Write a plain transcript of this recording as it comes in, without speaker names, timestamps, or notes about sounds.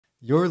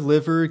Your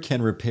liver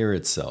can repair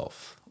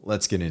itself.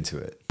 Let's get into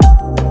it.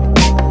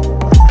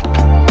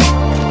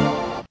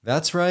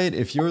 That's right,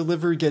 if your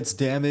liver gets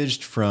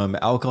damaged from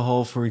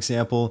alcohol, for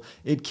example,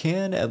 it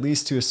can, at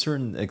least to a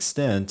certain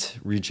extent,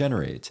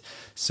 regenerate.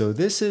 So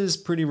this is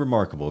pretty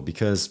remarkable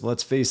because,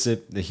 let's face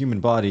it, the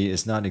human body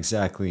is not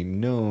exactly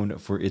known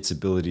for its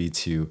ability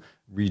to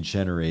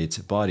regenerate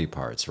body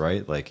parts,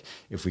 right? Like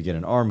if we get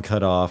an arm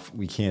cut off,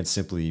 we can't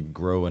simply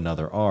grow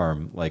another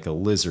arm like a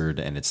lizard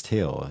and its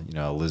tail. You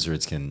know,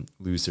 lizards can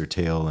lose their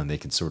tail and they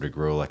can sort of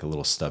grow like a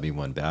little stubby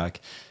one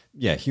back.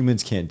 Yeah,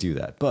 humans can't do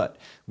that, but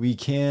we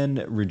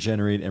can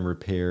regenerate and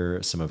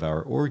repair some of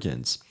our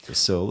organs.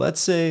 So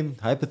let's say,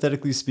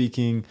 hypothetically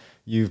speaking,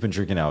 you've been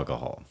drinking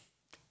alcohol.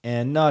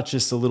 And not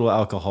just a little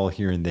alcohol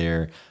here and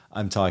there.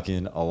 I'm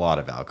talking a lot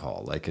of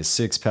alcohol, like a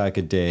 6-pack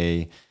a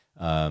day,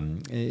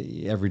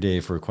 every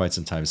day for quite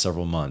some time,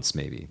 several months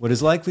maybe. What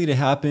is likely to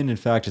happen, in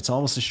fact, it's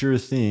almost a sure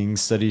thing.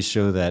 Studies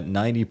show that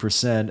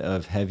 90%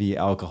 of heavy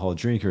alcohol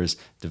drinkers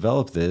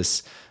develop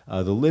this.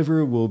 The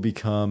liver will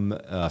become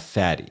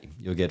fatty.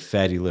 You'll get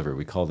fatty liver.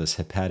 We call this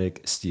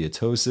hepatic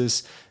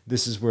steatosis.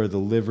 This is where the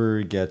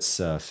liver gets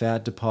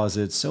fat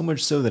deposits, so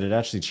much so that it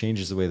actually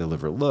changes the way the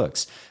liver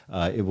looks.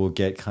 It will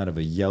get kind of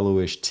a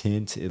yellowish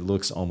tint. It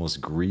looks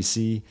almost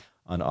greasy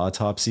on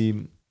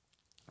autopsy.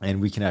 And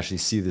we can actually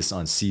see this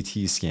on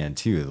CT scan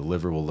too. The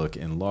liver will look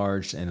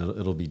enlarged and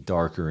it'll be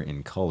darker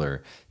in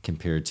color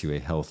compared to a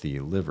healthy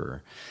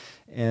liver.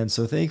 And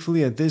so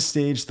thankfully at this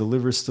stage, the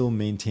liver still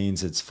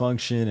maintains its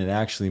function. And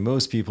actually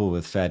most people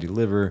with fatty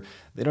liver,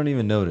 they don't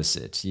even notice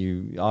it.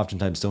 You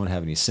oftentimes don't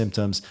have any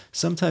symptoms.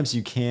 Sometimes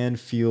you can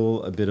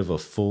feel a bit of a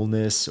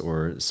fullness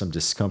or some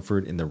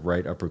discomfort in the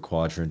right upper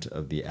quadrant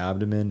of the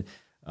abdomen,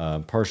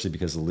 partially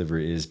because the liver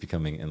is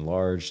becoming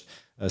enlarged.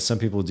 Some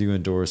people do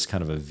endorse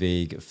kind of a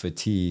vague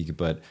fatigue,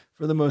 but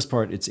for the most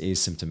part, it's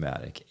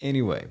asymptomatic.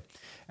 Anyway,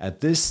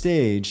 at this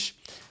stage,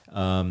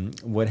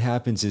 what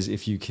happens is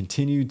if you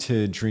continue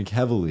to drink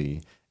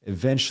heavily,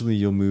 eventually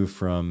you'll move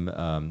from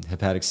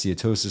hepatic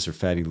steatosis or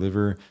fatty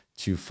liver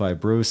to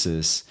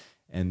fibrosis.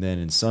 And then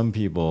in some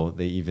people,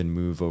 they even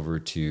move over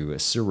to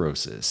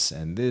cirrhosis.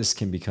 And this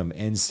can become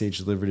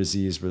end-stage liver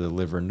disease where the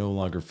liver no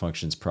longer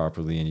functions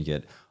properly and you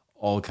get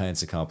all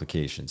kinds of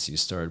complications. You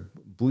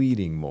start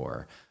bleeding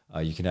more.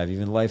 You can have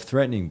even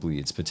life-threatening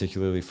bleeds,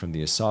 particularly from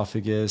the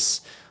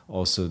esophagus.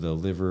 Also, the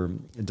liver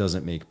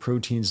doesn't make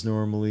proteins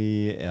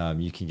normally.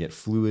 You can get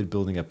fluid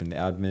building up in the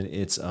abdomen.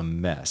 It's a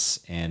mess.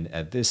 And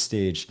at this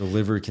stage, the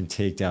liver can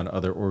take down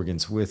other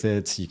organs with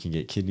it. You can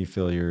get kidney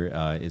failure.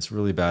 It's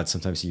really bad.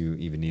 Sometimes you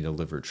even need a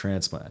liver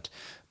transplant.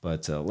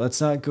 But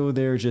let's not go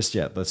there just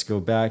yet. Let's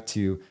go back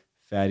to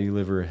fatty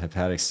liver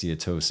hepatic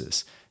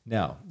steatosis.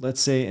 Now,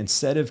 let's say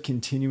instead of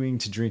continuing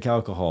to drink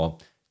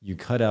alcohol, you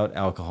cut out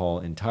alcohol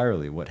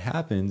entirely. What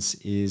happens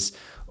is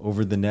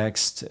over the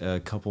next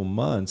couple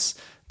months,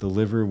 the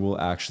liver will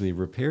actually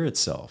repair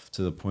itself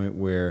to the point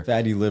where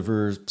fatty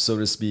liver, so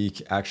to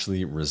speak,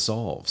 actually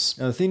resolves.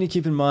 Now, the thing to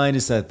keep in mind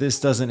is that this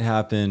doesn't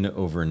happen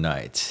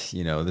overnight.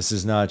 You know, this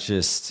is not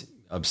just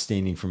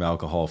abstaining from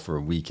alcohol for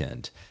a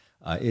weekend.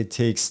 It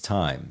takes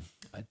time.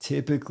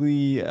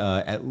 Typically,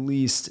 at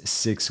least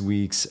 6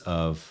 weeks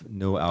of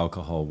no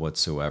alcohol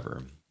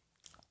whatsoever.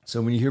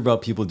 So when you hear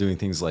about people doing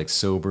things like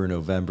sober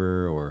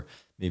November, or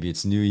maybe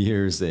it's New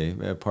Year's, they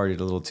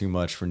partied a little too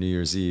much for New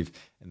Year's Eve,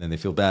 and then they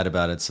feel bad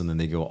about it, so then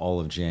they go all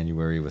of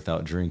January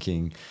without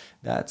drinking.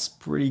 That's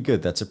pretty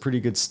good. That's a pretty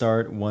good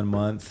start, 1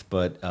 month,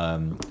 but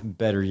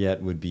better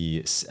yet would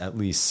be at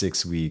least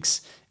 6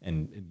 weeks,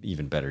 and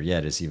even better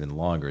yet is even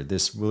longer.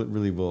 This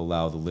really will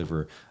allow the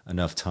liver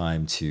enough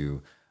time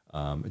to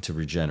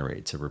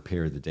regenerate, to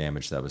repair the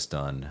damage that was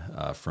done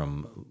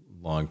from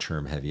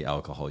long-term heavy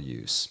alcohol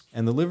use.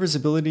 And the liver's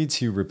ability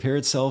to repair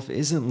itself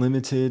isn't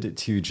limited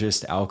to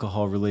just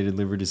alcohol-related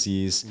liver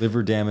disease.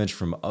 Liver damage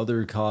from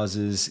other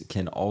causes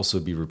can also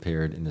be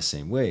repaired in the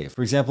same way.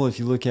 For example, if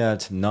you look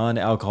at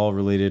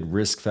non-alcohol-related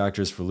risk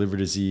factors for liver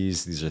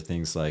disease, these are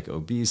things like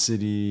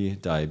obesity,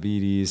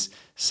 diabetes,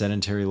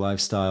 sedentary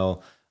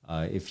lifestyle.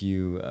 If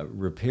you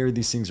repair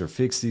these things or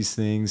fix these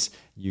things,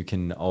 you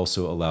can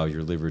also allow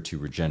your liver to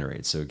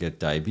regenerate. So get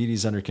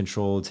diabetes under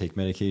control, take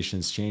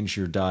medications, change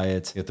your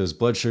diet, get those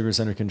blood sugars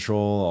under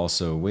control,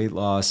 also weight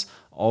loss.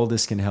 All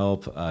this can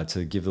help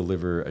to give the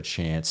liver a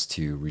chance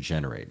to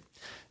regenerate.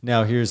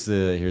 Now, here's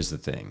the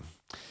thing.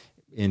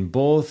 In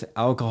both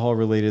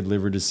alcohol-related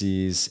liver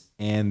disease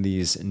and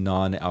these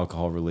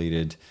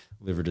non-alcohol-related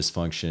liver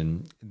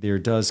dysfunction, there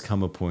does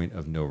come a point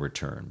of no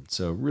return.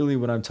 So really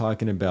what I'm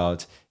talking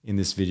about in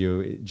this video,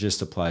 it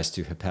just applies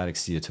to hepatic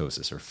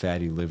steatosis or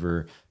fatty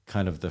liver,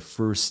 kind of the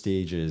first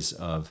stages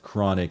of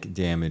chronic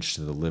damage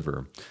to the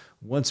liver.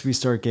 Once we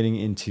start getting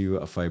into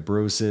a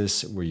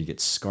fibrosis where you get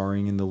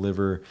scarring in the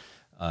liver,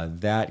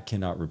 that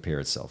cannot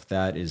repair itself.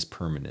 That is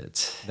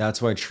permanent.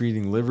 That's why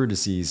treating liver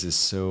disease is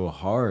so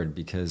hard,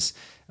 because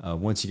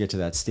once you get to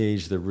that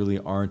stage, there really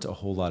aren't a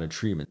whole lot of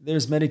treatment.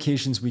 There's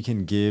medications we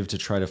can give to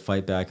try to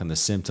fight back on the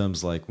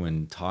symptoms, like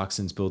when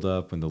toxins build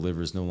up, when the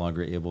liver is no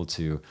longer able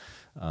to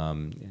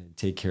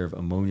take care of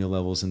ammonia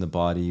levels in the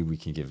body. We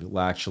can give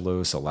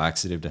lactulose, a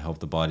laxative, to help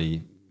the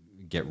body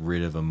get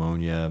rid of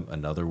ammonia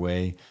another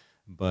way.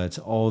 But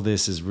all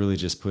this is really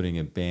just putting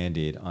a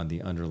Band-Aid on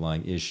the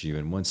underlying issue.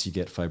 And once you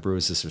get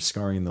fibrosis or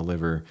scarring in the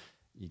liver,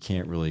 you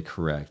can't really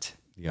correct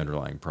the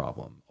underlying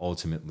problem.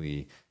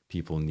 Ultimately,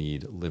 people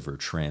need liver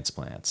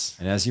transplants.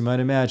 And as you might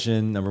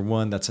imagine, number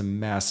one, that's a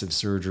massive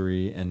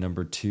surgery. And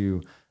number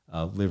two,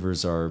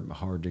 livers are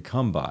hard to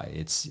come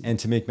by. And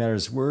to make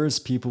matters worse,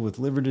 people with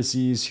liver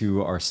disease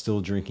who are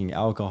still drinking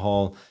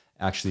alcohol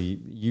actually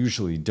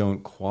usually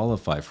don't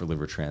qualify for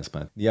liver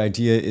transplant. The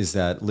idea is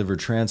that liver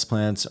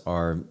transplants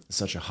are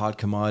such a hot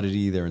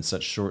commodity, they're in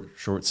such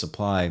short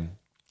supply.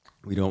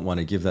 We don't want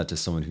to give that to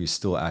someone who's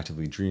still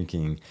actively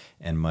drinking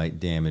and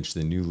might damage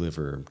the new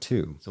liver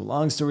too. So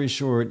long story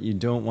short, you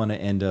don't want to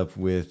end up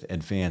with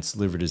advanced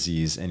liver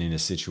disease and in a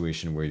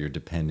situation where you're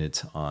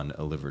dependent on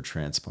a liver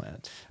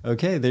transplant.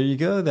 Okay, there you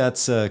go.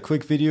 That's a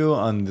quick video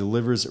on the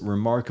liver's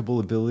remarkable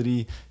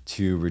ability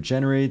to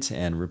regenerate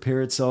and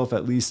repair itself,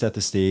 at least at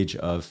the stage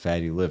of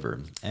fatty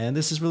liver. And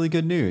this is really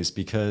good news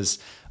because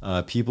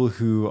people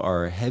who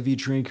are heavy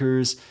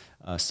drinkers,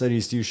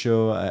 studies do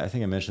show, I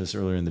think I mentioned this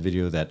earlier in the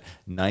video, that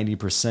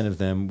 90% of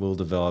them will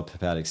develop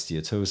hepatic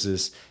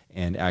steatosis.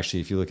 And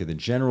actually, if you look at the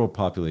general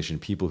population,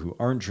 people who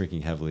aren't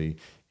drinking heavily,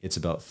 it's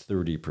about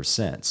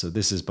 30%. So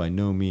this is by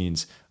no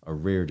means a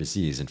rare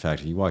disease. In fact,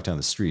 if you walk down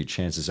the street,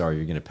 chances are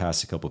you're going to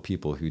pass a couple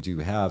people who do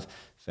have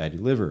fatty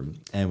liver.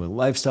 And with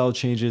lifestyle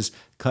changes,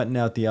 cutting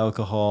out the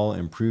alcohol,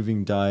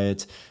 improving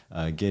diet,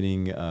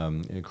 getting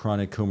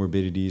chronic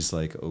comorbidities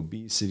like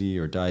obesity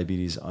or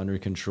diabetes under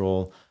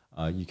control,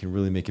 you can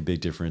really make a big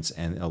difference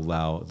and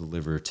allow the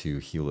liver to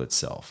heal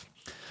itself.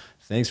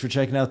 Thanks for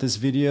checking out this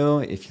video.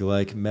 If you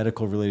like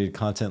medical related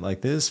content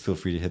like this, feel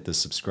free to hit the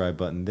subscribe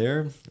button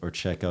there or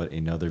check out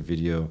another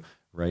video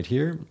right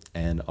here,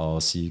 and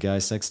I'll see you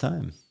guys next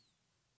time.